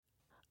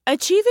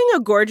Achieving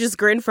a gorgeous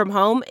grin from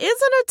home isn't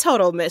a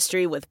total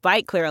mystery with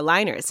Bite Clear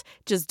aligners.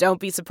 Just don't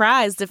be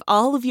surprised if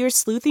all of your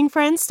sleuthing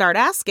friends start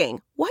asking,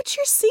 "What's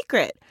your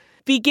secret?"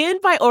 Begin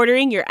by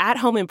ordering your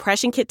at-home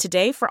impression kit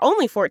today for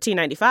only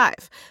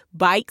 $14.95.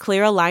 Bite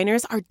Clear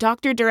aligners are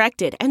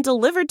doctor-directed and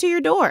delivered to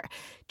your door.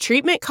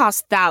 Treatment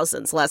costs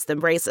thousands less than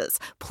braces.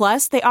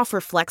 Plus, they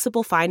offer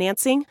flexible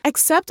financing,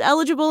 accept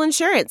eligible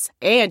insurance,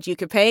 and you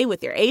can pay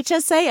with your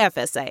HSA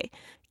FSA.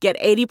 Get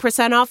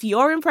 80% off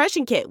your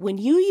impression kit when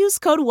you use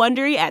code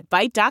WONDERY at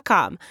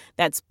Byte.com.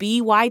 That's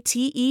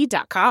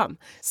BYTE.com.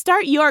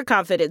 Start your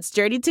confidence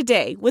journey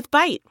today with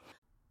Byte.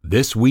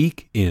 This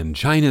week in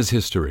China's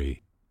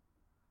history.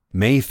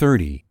 May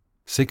 30,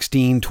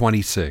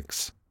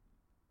 1626.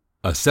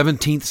 A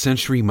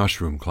 17th-century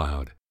mushroom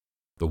cloud.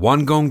 The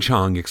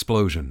Wanggongchang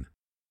explosion.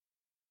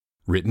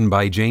 Written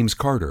by James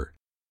Carter.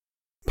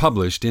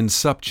 Published in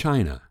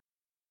SupChina.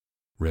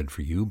 Read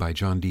for you by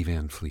John D.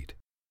 Van Fleet.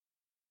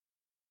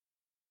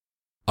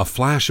 A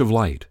flash of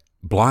light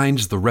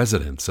blinds the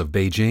residents of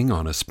Beijing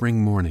on a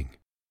spring morning.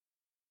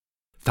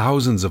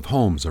 Thousands of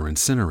homes are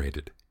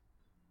incinerated.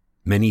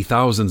 Many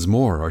thousands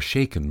more are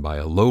shaken by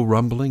a low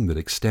rumbling that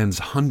extends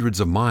hundreds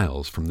of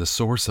miles from the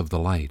source of the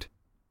light,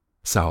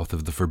 south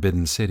of the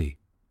Forbidden City.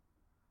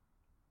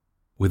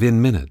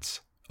 Within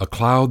minutes, a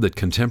cloud that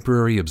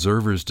contemporary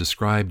observers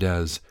described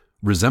as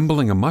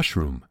resembling a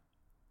mushroom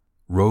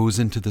rose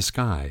into the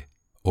sky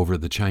over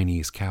the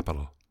Chinese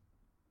capital.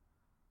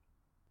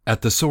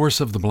 At the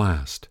source of the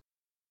blast,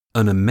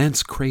 an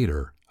immense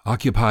crater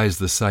occupies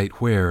the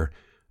site where,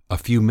 a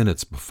few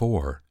minutes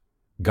before,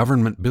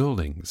 government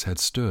buildings had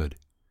stood.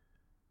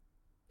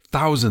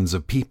 Thousands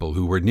of people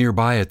who were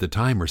nearby at the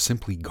time are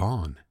simply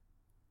gone.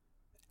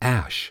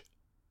 Ash,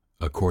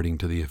 according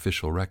to the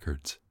official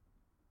records.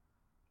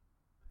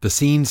 The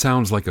scene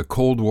sounds like a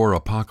Cold War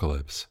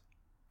apocalypse,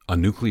 a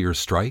nuclear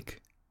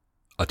strike,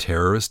 a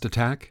terrorist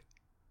attack.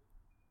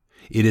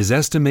 It is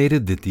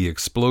estimated that the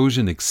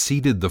explosion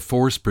exceeded the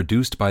force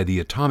produced by the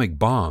atomic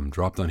bomb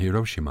dropped on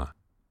Hiroshima.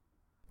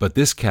 But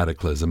this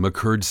cataclysm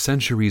occurred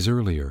centuries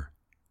earlier,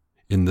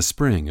 in the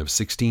spring of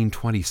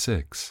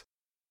 1626,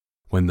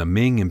 when the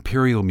Ming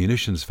Imperial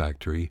Munitions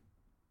Factory,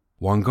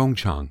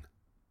 Wanggongchang,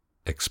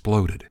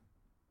 exploded.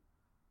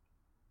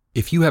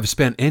 If you have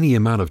spent any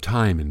amount of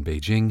time in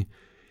Beijing,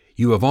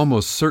 you have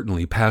almost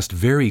certainly passed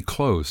very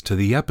close to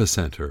the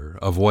epicenter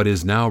of what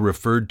is now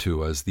referred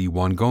to as the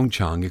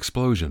Wanggongchang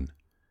explosion,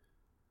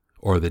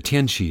 or the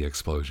Tianqi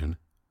explosion,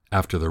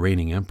 after the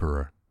reigning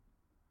emperor.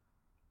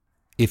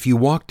 If you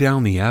walk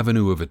down the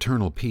Avenue of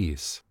Eternal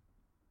Peace,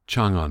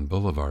 Chang'an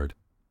Boulevard,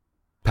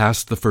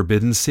 past the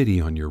Forbidden City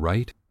on your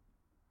right,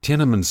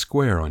 Tiananmen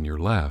Square on your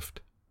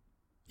left,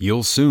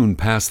 you'll soon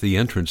pass the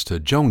entrance to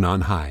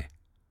Zhongnanhai,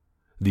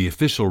 the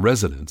official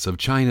residence of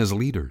China's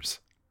leaders.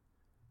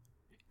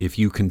 If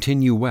you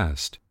continue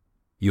west,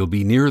 you'll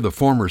be near the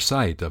former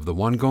site of the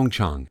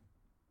Wanggongchang,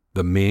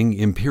 the Ming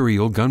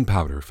Imperial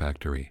Gunpowder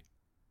Factory.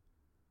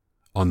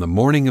 On the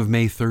morning of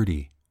May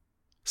 30,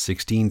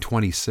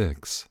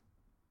 1626,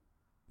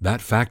 that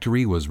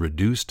factory was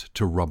reduced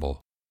to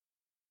rubble.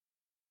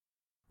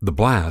 The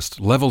blast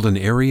leveled an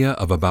area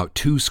of about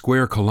 2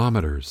 square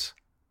kilometers,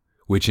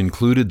 which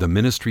included the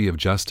Ministry of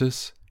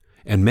Justice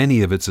and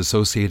many of its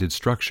associated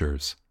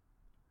structures,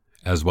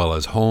 as well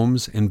as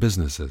homes and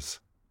businesses.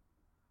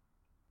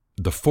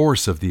 The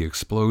force of the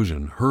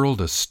explosion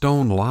hurled a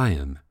stone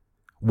lion,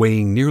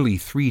 weighing nearly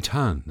 3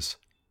 tons,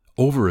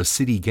 over a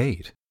city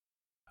gate,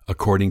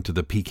 according to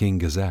the Peking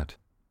Gazette.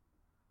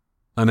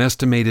 An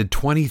estimated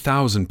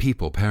 20,000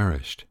 people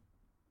perished.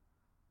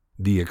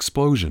 The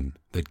explosion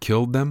that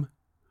killed them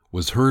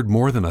was heard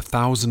more than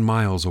 1,000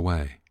 miles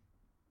away.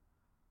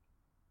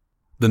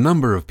 The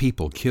number of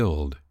people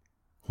killed,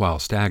 while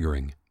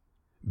staggering,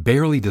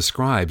 barely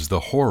describes the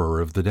horror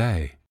of the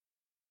day.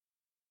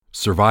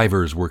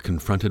 Survivors were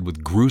confronted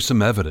with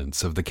gruesome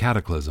evidence of the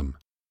cataclysm.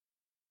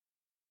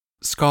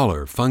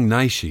 Scholar Feng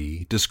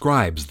Naishi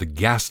describes the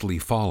ghastly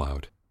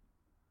fallout.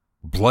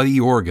 Bloody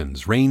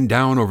organs rained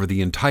down over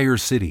the entire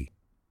city.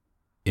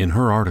 In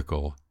her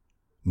article,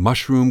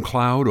 Mushroom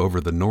Cloud over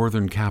the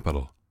Northern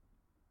Capital.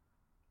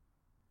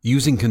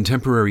 Using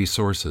contemporary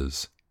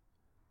sources,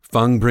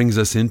 Feng brings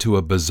us into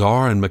a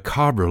bizarre and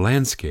macabre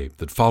landscape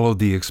that followed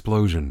the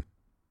explosion.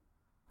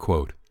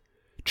 Quote,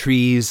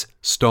 trees,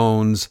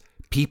 stones,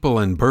 people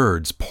and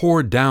birds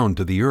poured down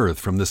to the earth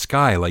from the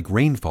sky like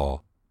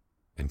rainfall,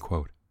 end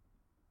quote.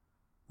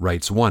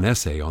 Writes one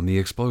essay on the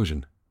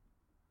explosion.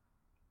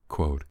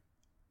 Quote,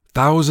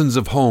 thousands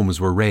of homes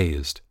were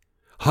razed.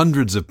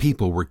 Hundreds of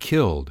people were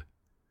killed.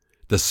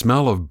 The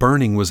smell of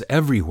burning was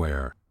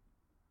everywhere.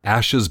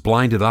 Ashes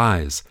blinded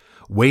eyes.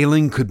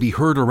 Wailing could be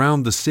heard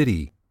around the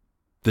city.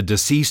 The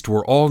deceased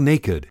were all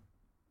naked.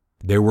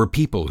 There were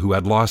people who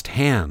had lost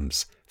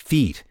hands,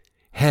 feet,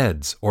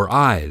 heads, or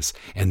eyes,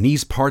 and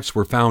these parts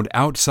were found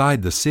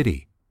outside the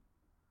city.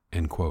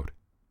 End quote.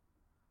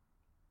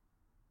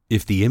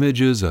 If the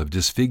images of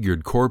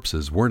disfigured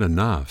corpses weren't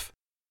enough,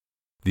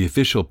 the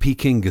official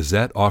Peking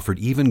Gazette offered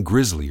even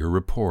grislier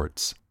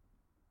reports.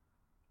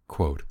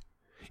 Quote,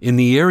 In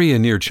the area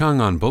near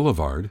Chang'an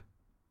Boulevard,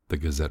 the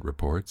Gazette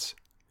reports,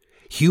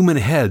 human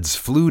heads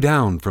flew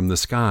down from the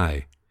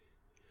sky.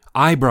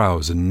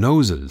 Eyebrows and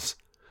noses,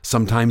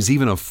 sometimes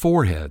even a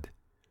forehead,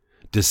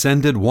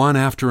 descended one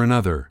after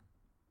another.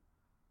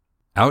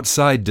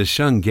 Outside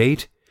Desheng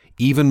Gate,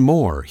 even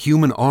more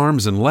human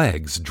arms and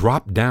legs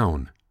dropped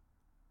down.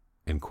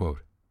 End quote.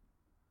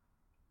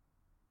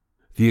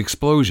 The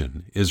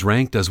explosion is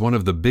ranked as one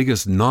of the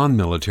biggest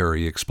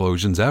non-military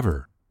explosions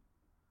ever,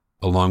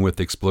 along with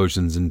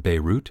explosions in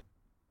Beirut,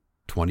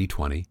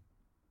 2020,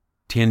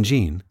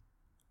 Tianjin,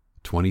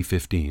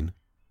 2015,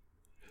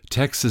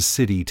 Texas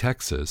City,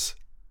 Texas,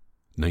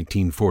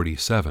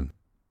 1947,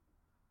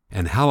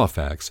 and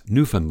Halifax,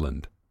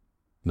 Newfoundland,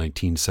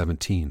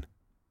 1917.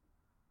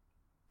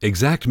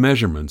 Exact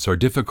measurements are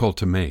difficult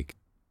to make,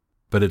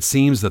 but it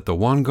seems that the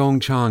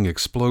Wanggongchang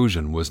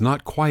explosion was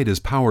not quite as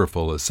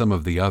powerful as some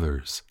of the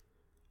others,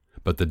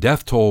 but the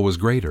death toll was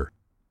greater.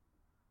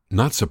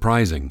 Not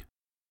surprising,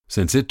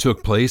 since it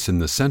took place in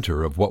the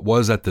center of what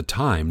was at the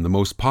time the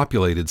most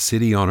populated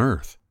city on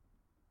Earth.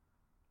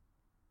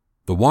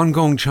 The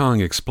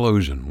Wanggongchang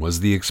explosion was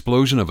the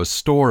explosion of a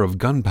store of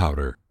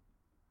gunpowder,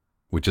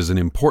 which is an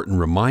important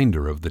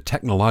reminder of the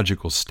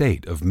technological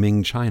state of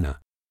Ming China.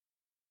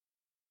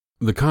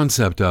 The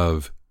concept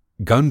of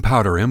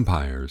gunpowder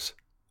empires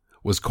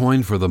was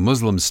coined for the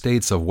Muslim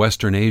states of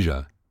Western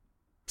Asia,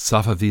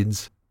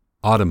 Safavids,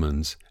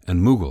 Ottomans,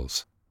 and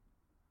Mughals.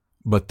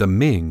 But the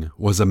Ming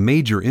was a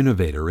major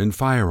innovator in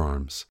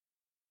firearms.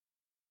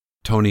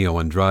 Tonio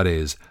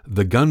Andrade's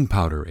The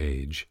Gunpowder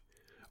Age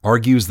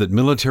argues that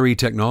military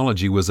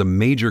technology was a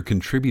major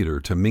contributor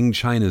to Ming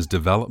China's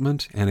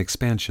development and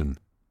expansion.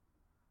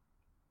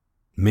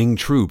 Ming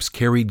troops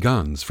carried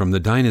guns from the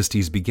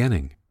dynasty's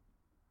beginning,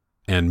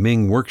 and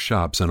Ming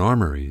workshops and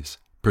armories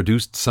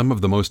produced some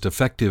of the most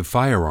effective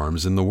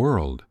firearms in the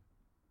world,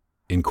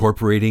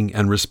 incorporating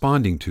and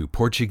responding to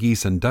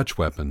Portuguese and Dutch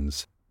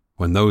weapons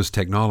when those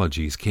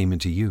technologies came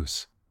into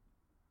use.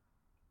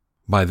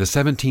 By the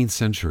 17th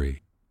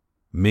century,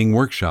 Ming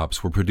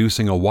workshops were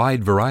producing a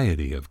wide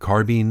variety of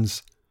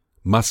carbines,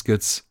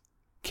 muskets,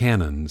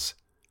 cannons,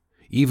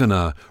 even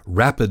a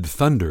rapid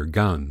thunder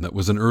gun that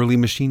was an early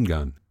machine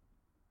gun.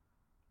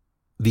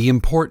 The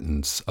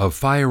importance of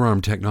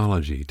firearm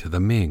technology to the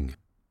Ming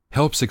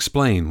helps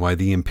explain why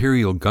the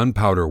Imperial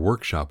Gunpowder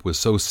Workshop was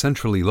so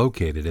centrally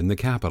located in the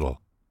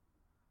capital.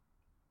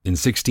 In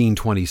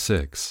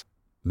 1626,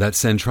 that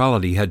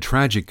centrality had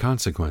tragic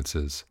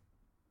consequences,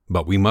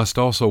 but we must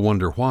also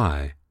wonder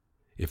why,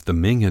 if the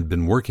Ming had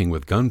been working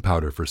with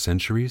gunpowder for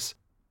centuries,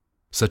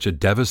 such a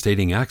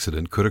devastating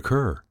accident could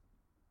occur.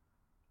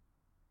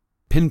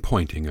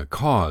 Pinpointing a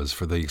cause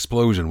for the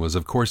explosion was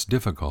of course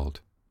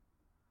difficult.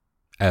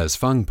 As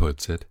Feng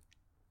puts it,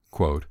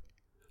 quote,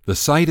 "The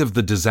site of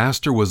the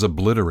disaster was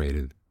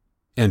obliterated,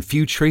 and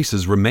few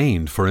traces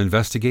remained for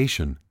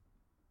investigation."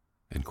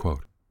 End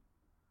quote.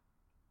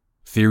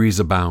 Theories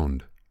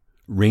abound,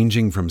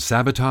 ranging from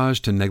sabotage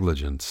to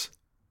negligence.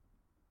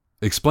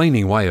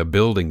 Explaining why a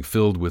building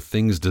filled with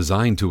things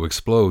designed to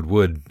explode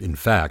would, in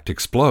fact,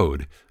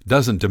 explode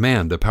doesn't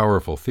demand a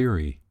powerful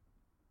theory.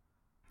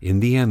 In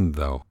the end,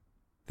 though,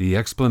 the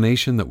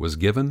explanation that was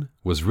given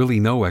was really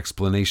no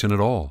explanation at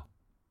all.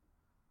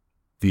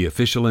 The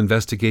official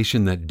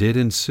investigation that did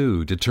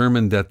ensue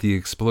determined that the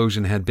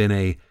explosion had been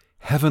a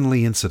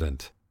heavenly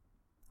incident,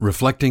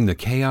 reflecting the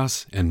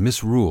chaos and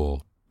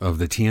misrule of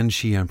the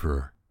Tianxi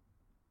Emperor.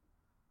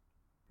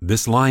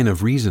 This line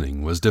of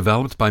reasoning was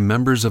developed by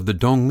members of the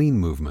Donglin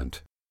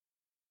movement,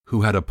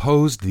 who had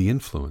opposed the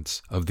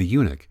influence of the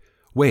eunuch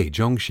Wei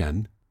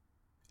Zhongshen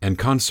and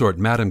consort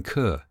Madame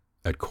Ke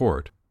at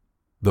court,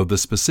 though the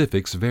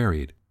specifics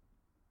varied.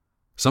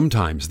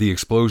 Sometimes the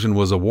explosion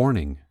was a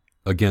warning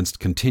against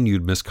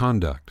continued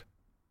misconduct.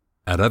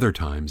 At other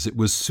times it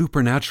was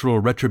supernatural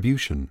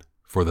retribution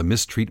for the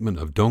mistreatment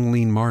of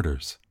Donglin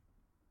martyrs.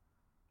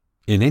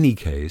 In any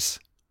case,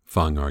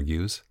 Feng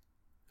argues,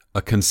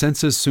 a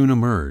consensus soon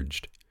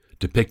emerged,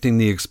 depicting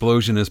the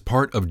explosion as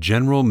part of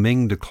general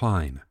Ming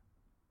decline.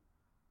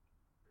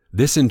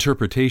 This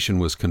interpretation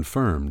was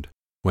confirmed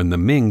when the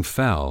Ming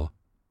fell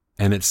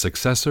and its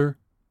successor,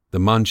 the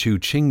Manchu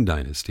Qing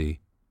dynasty,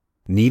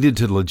 needed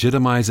to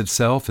legitimize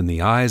itself in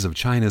the eyes of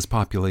China's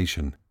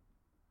population.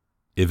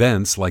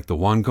 Events like the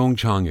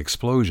Wanggongchang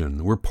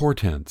explosion were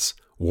portents,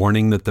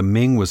 warning that the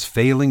Ming was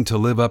failing to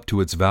live up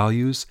to its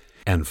values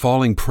and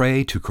falling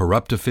prey to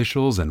corrupt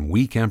officials and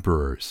weak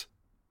emperors.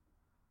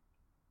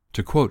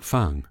 To quote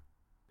Feng,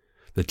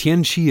 "The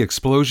Tianxi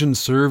explosion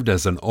served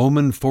as an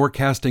omen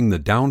forecasting the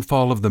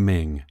downfall of the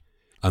Ming,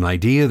 an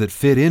idea that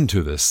fit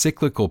into the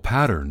cyclical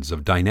patterns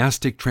of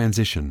dynastic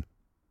transition."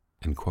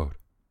 End quote.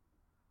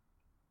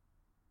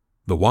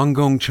 The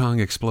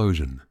Wanggongchang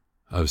explosion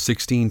of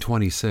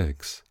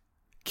 1626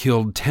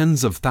 killed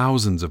tens of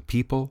thousands of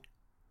people,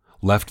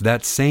 left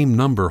that same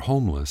number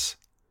homeless,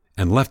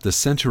 and left the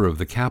center of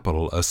the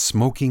capital a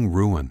smoking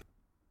ruin.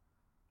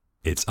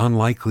 It's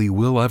unlikely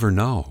we'll ever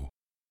know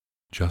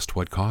just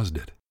what caused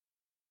it.